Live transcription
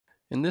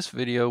In this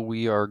video,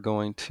 we are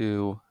going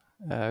to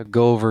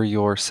go over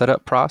your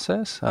setup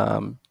process.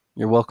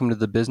 You're welcome to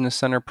the Business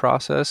Center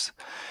process,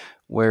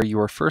 where you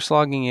are first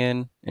logging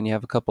in and you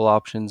have a couple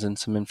options and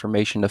some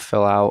information to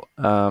fill out.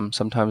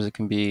 Sometimes it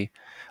can be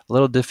a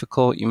little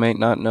difficult. You might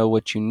not know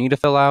what you need to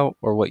fill out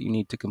or what you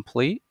need to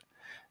complete.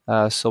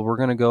 So we're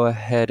going to go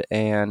ahead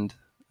and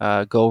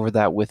go over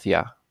that with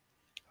you.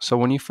 So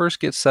when you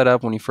first get set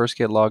up, when you first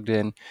get logged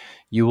in,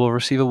 you will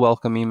receive a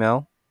welcome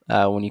email.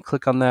 When you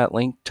click on that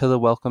link to the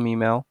welcome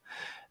email,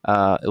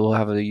 it will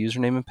have a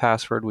username and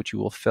password, which you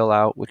will fill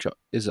out, which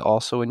is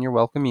also in your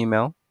welcome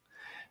email.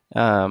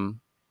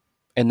 And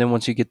then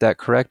once you get that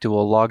correct, it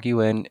will log you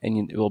in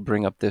and it will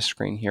bring up this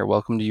screen here.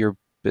 Welcome to your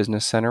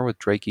Business Center with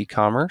Drake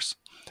Ecommerce.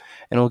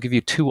 And it will give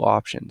you two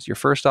options. Your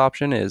first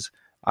option is,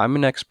 I'm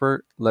an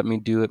expert, let me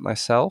do it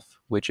myself,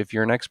 which if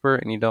you're an expert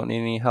and you don't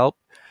need any help,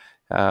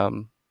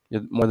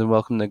 you're more than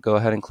welcome to go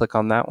ahead and click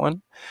on that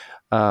one.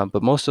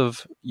 But most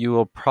of you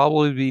will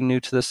probably be new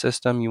to the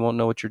system. You won't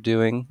know what you're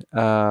doing.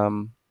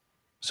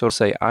 So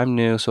say, I'm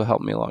new, so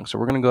help me along. So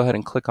we're going to go ahead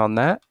and click on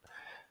that,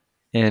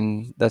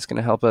 and that's going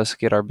to help us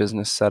get our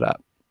business set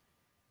up.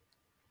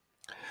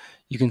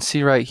 You can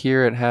see right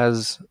here it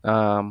has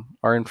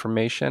our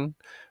information.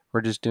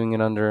 We're just doing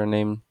it under a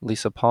name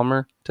Lisa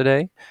Palmer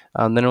today.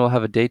 Then it will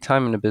have a date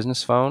time and a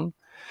business phone.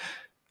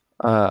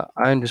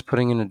 I'm just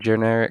putting in a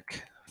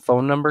generic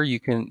phone number. You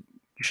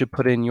should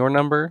put in your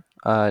number.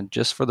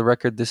 Just for the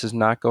record, this is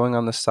not going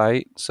on the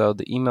site. So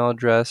the email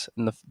address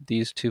and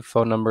these two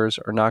phone numbers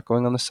are not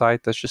going on the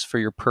site. That's just for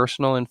your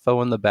personal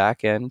info in the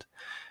back end.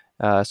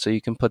 So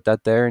you can put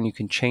that there, and you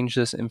can change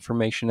this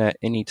information at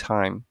any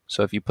time.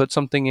 So if you put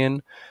something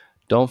in,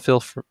 don't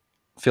feel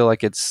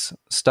like it's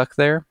stuck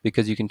there,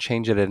 because you can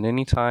change it at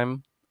any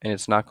time and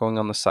it's not going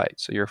on the site.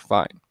 So you're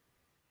fine.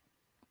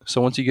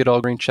 So once you get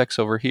all green checks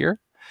over here,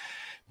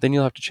 then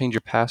you'll have to change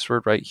your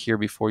password right here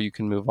before you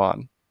can move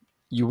on.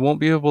 You won't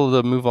be able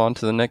to move on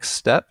to the next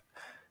step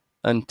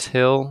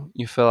until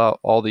you fill out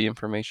all the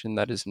information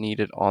that is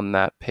needed on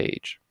that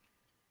page.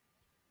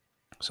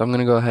 So I'm going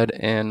to go ahead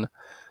and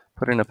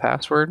put in a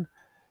password.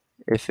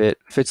 If it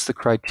fits the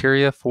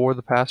criteria for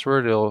the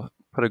password, it'll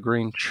put a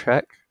green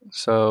check.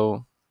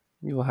 So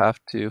you will have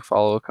to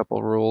follow a couple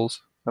of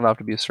rules. It'll have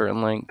to be a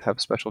certain length, have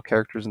special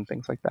characters and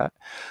things like that.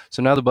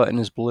 So now the button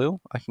is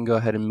blue. I can go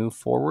ahead and move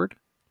forward.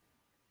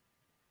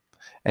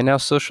 And now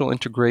social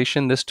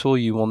integration, this tool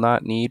you will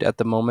not need at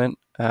the moment.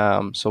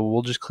 So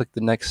we'll just click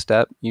the next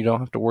step. You don't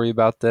have to worry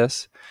about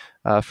this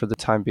for the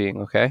time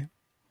being, okay?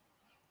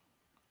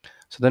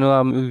 So then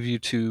I'll move you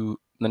to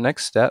the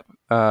next step,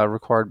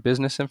 required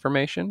business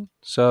information.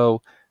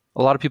 So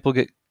a lot of people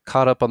get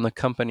caught up on the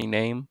company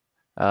name.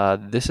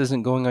 This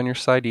isn't going on your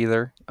site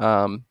either.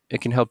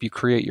 It can help you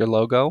create your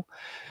logo.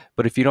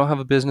 But if you don't have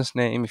a business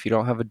name, if you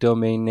don't have a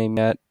domain name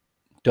yet,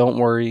 don't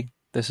worry.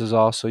 This is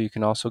also, you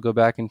can also go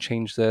back and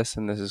change this,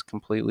 and this is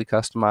completely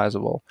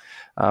customizable.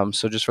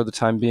 So just for the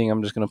time being,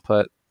 I'm just going to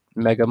put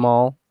Mega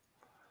Mall.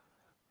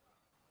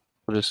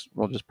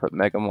 We'll just put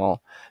Mega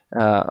Mall.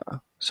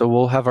 So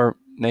we'll have our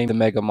name the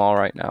Mega Mall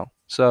right now.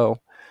 So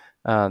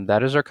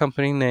that is our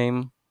company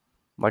name.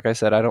 Like I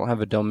said, I don't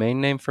have a domain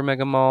name for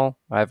Mega Mall.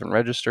 I haven't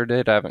registered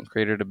it. I haven't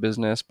created a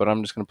business, but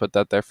I'm just going to put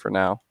that there for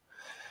now.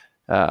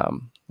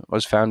 It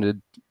was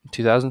founded in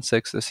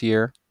 2006 this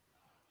year.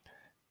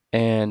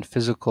 And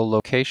physical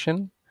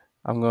location,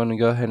 I'm going to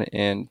go ahead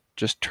and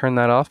just turn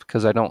that off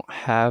because I don't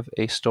have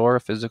a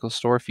physical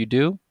store. If you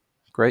do,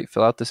 great,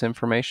 fill out this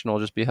information.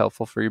 It'll just be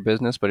helpful for your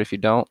business. But if you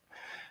don't,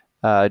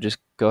 just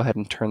go ahead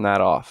and turn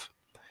that off.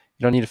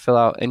 You don't need to fill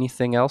out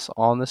anything else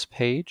on this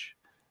page.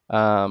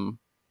 If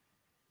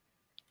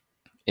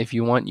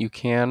you want, you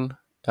can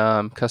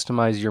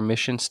customize your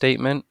mission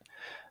statement,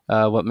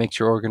 what makes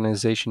your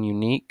organization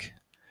unique,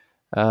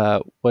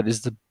 what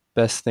is the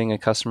best thing a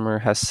customer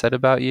has said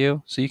about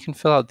you. So you can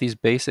fill out these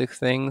basic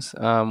things.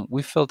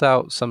 We filled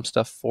out some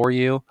stuff for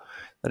you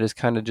that is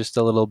kind of just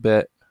a little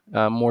bit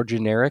more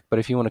generic, but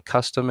if you want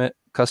to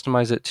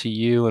customize it to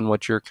you and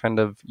what you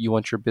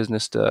want your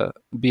business to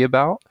be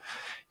about,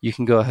 you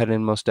can go ahead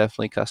and most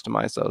definitely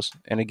customize those.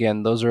 And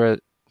again, those are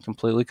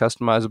completely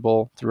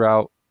customizable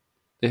throughout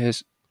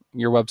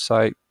your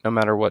website, no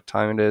matter what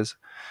time it is.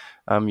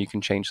 You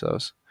can change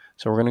those.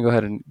 So we're going to go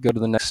ahead and go to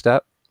the next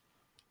step.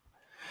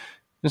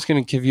 I'm just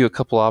going to give you a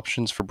couple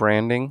options for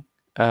branding.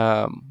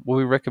 What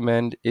we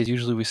recommend is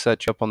usually we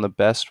set you up on the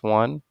best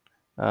one.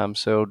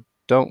 So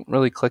don't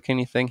really click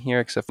anything here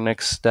except for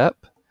next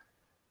step.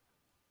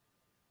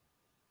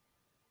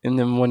 And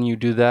then when you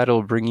do that,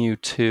 it'll bring you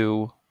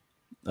to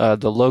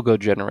the logo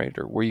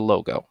generator, where you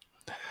logo.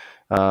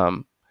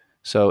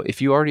 So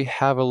if you already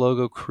have a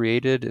logo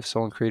created, if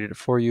someone created it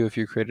for you, if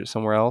you created it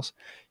somewhere else,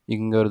 you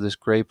can go to this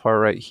gray part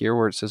right here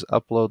where it says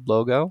upload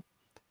logo,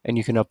 and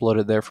you can upload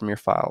it there from your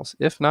files.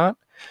 If not,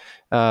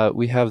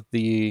 we have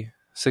the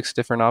 6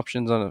 different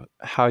options on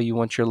how you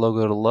want your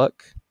logo to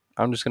look.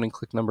 I'm just going to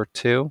click number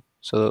 2.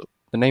 So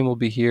the name will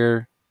be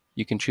here.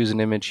 You can choose an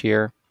image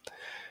here.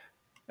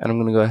 And I'm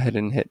going to go ahead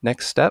and hit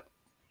next step.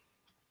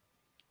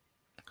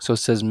 So it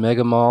says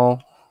Mega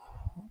Mall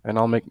And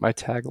I'll make my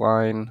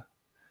tagline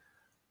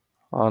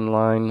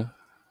online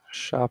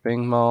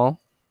shopping mall.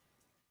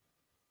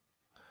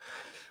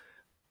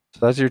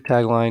 So that's your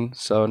tagline.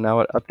 So now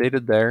it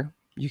updated there.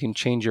 You can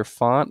change your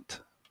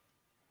font.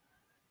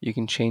 You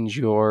can change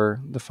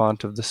the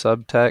font of the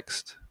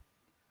subtext.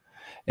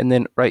 And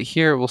then right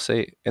here we'll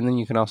say, and then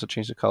you can also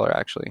change the color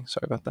actually.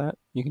 Sorry about that.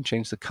 You can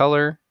change the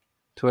color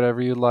to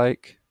whatever you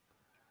like.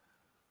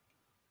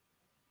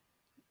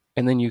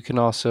 And then you can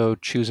also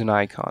choose an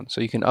icon.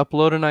 So you can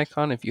upload an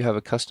icon if you have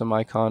a custom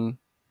icon.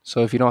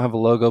 So if you don't have a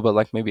logo, but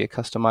like maybe a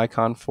custom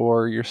icon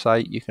for your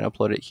site, you can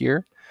upload it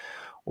here.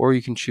 Or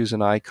you can choose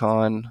an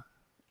icon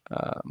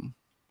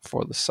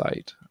for the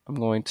site. I'm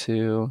going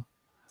to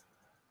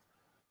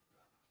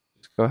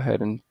go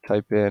ahead and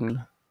type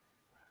in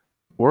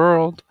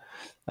world.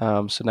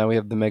 So now we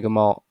have the Mega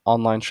Mall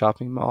online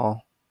shopping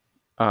mall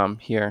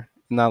here.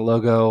 And that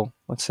logo,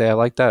 let's say I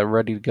like that,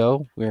 ready to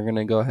go. We're going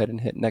to go ahead and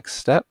hit next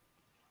step.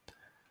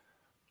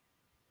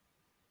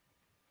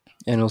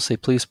 And it'll say,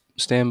 please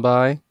stand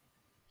by.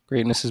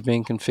 Greatness is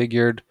being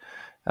configured.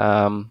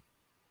 Um,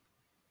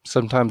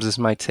 Sometimes this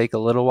might take a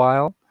little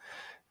while.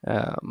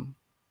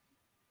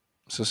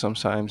 So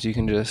sometimes you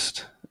can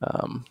just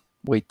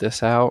wait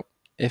this out.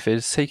 If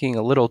it's taking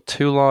a little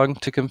too long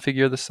to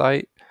configure the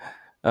site,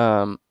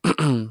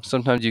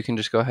 sometimes you can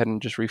just go ahead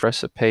and just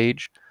refresh the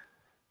page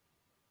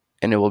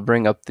and it will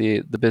bring up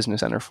the business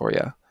center for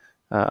you.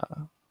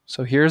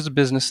 So here's the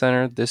business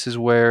center. This is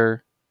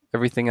where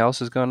everything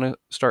else is going to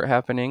start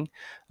happening.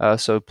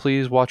 So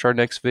please watch our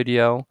next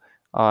video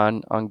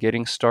on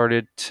getting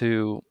started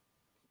to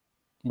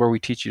where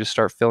we teach you to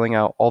start filling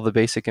out all the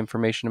basic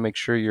information to make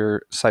sure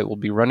your site will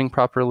be running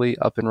properly,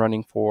 up and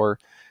running for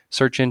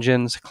search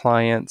engines,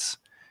 clients,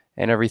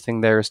 and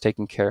everything there is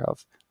taken care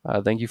of.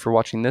 Thank you for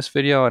watching this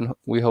video, and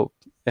we hope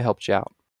it helped you out.